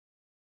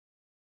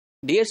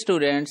Dear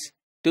students,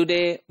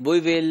 today we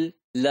will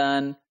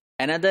learn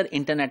another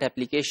internet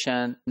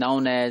application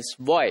known as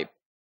VOIP,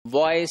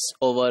 Voice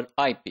over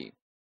IP.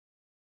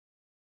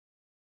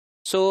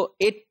 So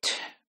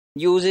it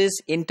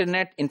uses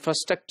internet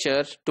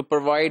infrastructure to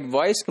provide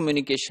voice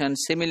communication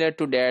similar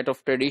to that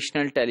of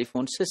traditional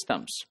telephone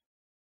systems.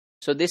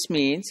 So this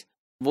means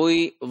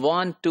we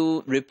want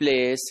to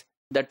replace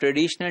the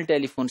traditional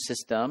telephone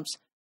systems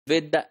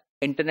with the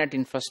internet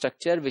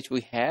infrastructure which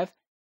we have,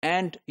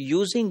 and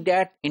using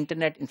that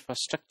internet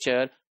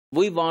infrastructure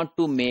we want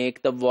to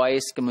make the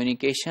voice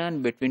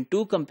communication between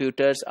two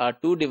computers or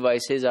two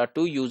devices or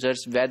two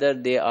users, whether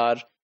they are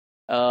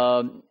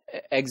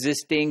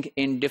existing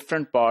in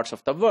different parts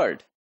of the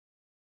world.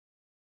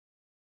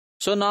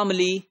 So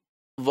normally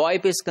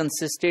VoIP is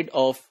consisted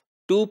of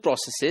two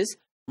processes.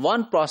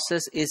 One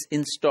process is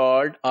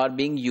installed or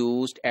being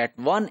used at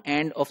one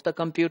end of the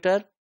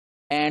computer,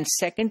 and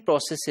second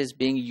process is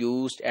being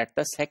used at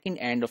the second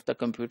end of the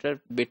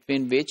computer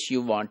between which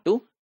you want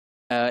to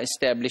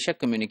establish a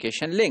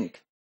communication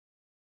link.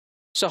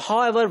 So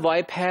however,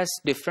 VoIP has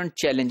different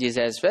challenges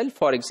as well.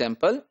 For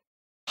example,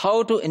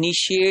 how to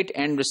initiate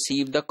and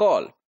receive the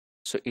call.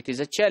 So it is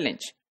a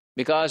challenge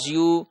because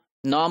you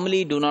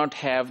normally do not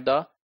have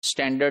the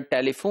standard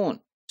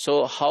telephone.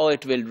 So how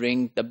it will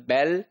ring the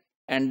bell,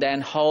 and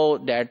then how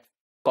that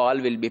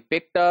call will be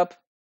picked up,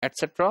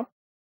 etc.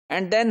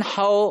 And then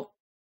how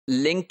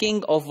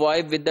linking of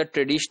VoIP with the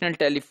traditional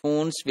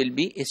telephones will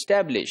be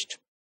established.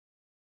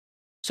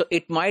 So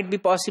it might be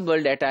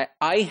possible that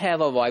I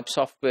have a VoIP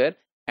software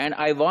and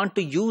I want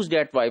to use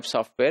that VoIP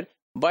software,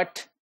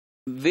 but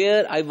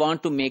where I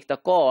want to make the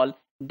call,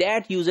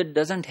 that user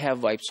doesn't have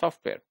VoIP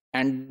software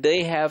and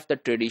they have the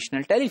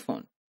traditional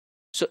telephone.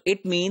 So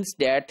it means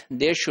that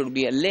there should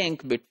be a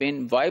link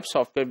between VoIP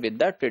software with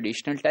the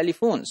traditional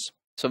telephones,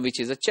 so which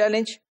is a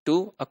challenge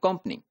to a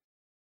company.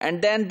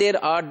 And then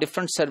there are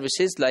different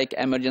services like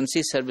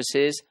emergency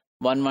services,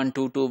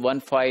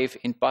 112215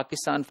 in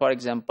Pakistan, for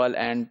example,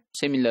 and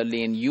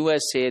similarly in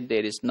USA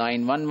there is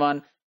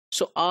 911.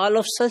 So all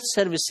of such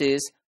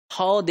services,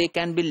 how they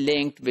can be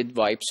linked with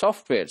VoIP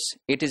softwares,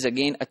 it is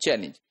again a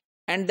challenge.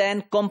 And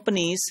then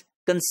companies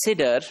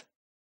consider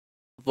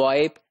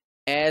VoIP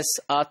as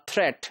a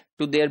threat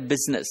to their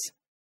business,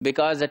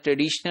 because the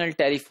traditional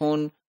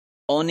telephone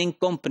owning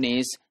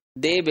companies,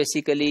 they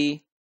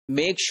basically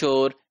make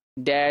sure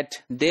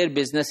that their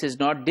business is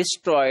not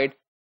destroyed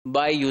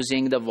by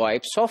using the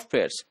VoIP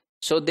softwares.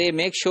 So they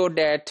make sure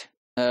that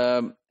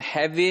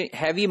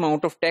heavy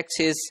amount of tax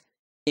is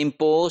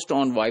imposed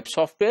on VoIP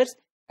softwares,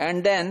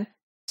 and then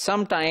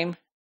sometime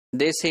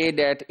they say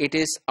that it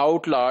is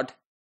outlawed,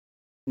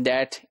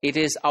 that it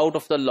is out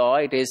of the law,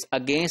 it is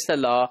against the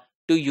law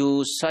to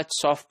use such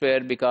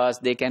software because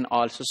they can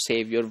also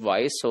save your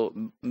voice. So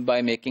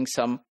by making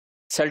some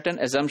certain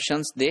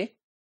assumptions, they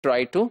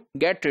try to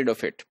get rid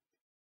of it.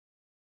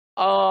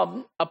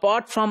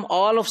 Apart from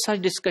all of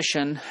such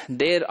discussion,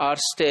 there are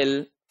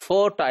still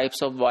 4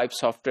 types of VoIP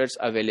softwares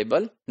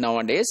available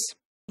nowadays,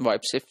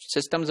 VoIP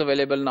systems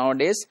available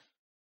nowadays.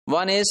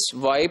 One is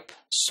VoIP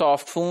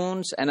soft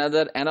phones,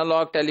 another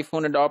analog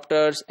telephone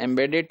adapters,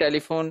 embedded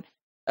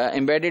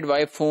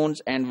VoIP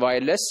phones, and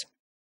wireless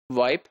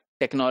VoIP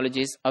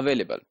technologies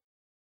available.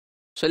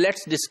 So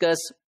let's discuss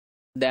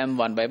them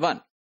one by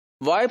one.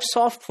 VoIP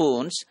soft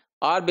phones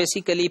are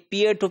basically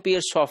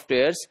peer-to-peer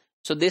softwares.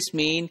 So this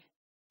means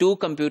two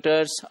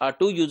computers or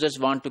two users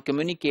want to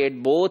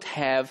communicate, both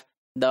have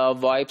the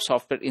VoIP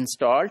software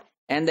installed,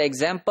 and the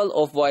example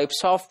of VoIP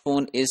soft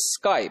phone is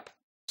Skype.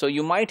 So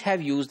you might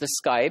have used the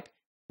Skype,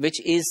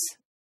 which is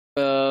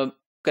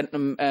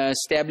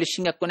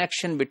establishing a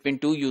connection between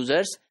two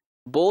users.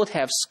 Both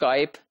have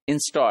Skype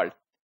installed.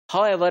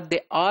 However,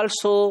 they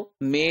also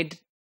made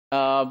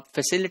a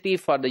facility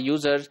for the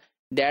users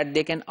that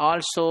they can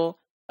also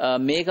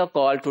make a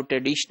call to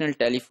traditional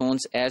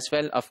telephones as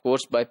well, of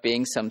course, by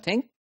paying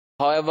something.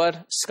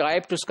 However,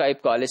 Skype to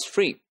Skype call is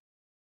free.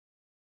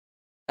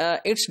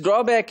 Its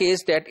drawback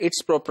is that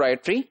it's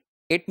proprietary.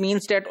 It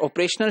means that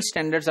operational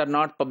standards are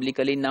not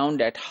publicly known,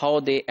 that how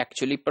they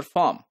actually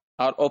perform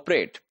or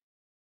operate.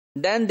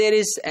 Then there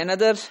is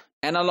another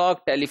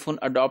analog telephone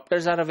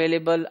adapters are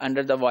available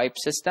under the VoIP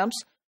systems.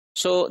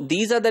 So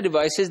these are the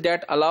devices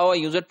that allow a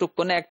user to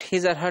connect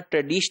his or her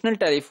traditional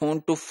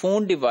telephone to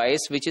phone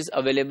device which is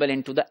available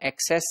into the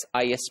access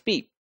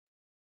ISP.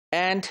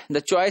 And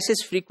the choice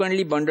is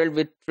frequently bundled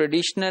with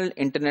traditional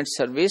internet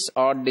service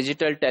or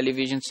digital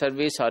television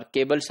service or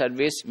cable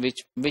service,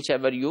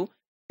 whichever you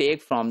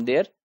take from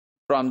the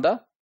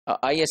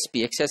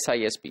ISP, access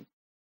ISP.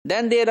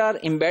 Then there are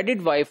embedded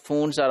VoIP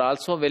phones are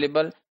also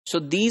available. So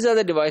these are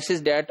the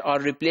devices that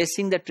are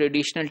replacing the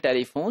traditional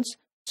telephones.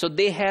 So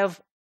they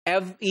have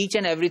each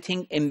and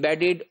everything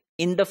embedded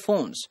in the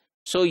phones.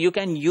 So you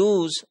can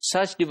use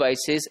such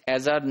devices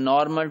as a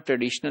normal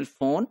traditional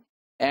phone,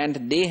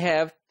 and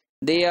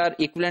they are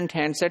equivalent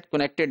handset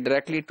connected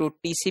directly to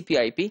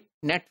TCP/IP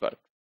network.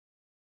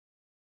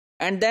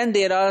 And then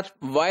there are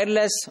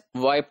wireless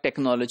VoIP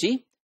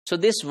technology. So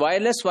this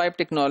wireless VoIP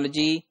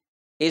technology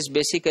is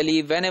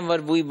basically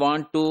whenever we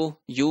want to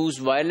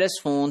use wireless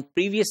phone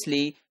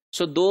previously,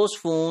 so those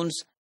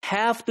phones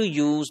have to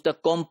use the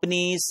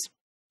company's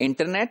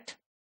internet,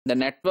 the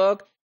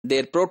network,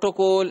 their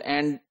protocol,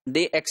 and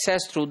they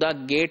access through the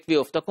gateway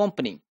of the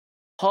company.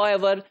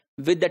 However,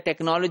 with the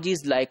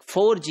technologies like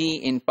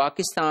 4G in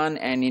Pakistan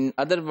and in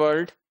other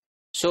world,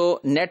 so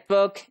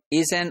network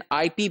is an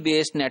IP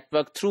based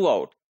network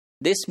throughout.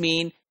 This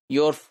means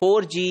your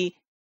 4G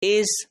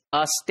is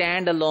a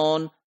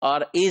standalone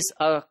or is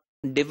a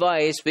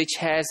device which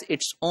has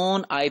its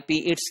own IP.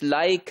 It's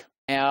like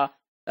a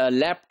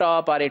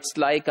laptop, or it's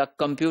like a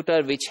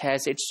computer which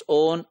has its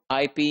own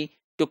IP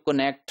to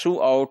connect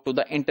throughout to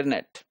the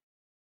internet.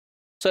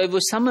 So if we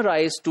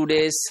summarize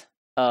today's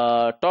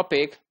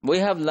topic, we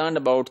have learned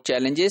about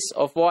challenges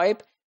of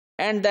VoIP,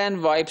 and then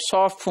VoIP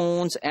soft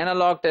phones,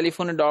 analog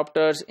telephone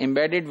adapters,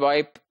 embedded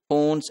VoIP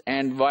phones,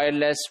 and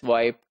wireless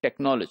VoIP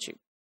technology.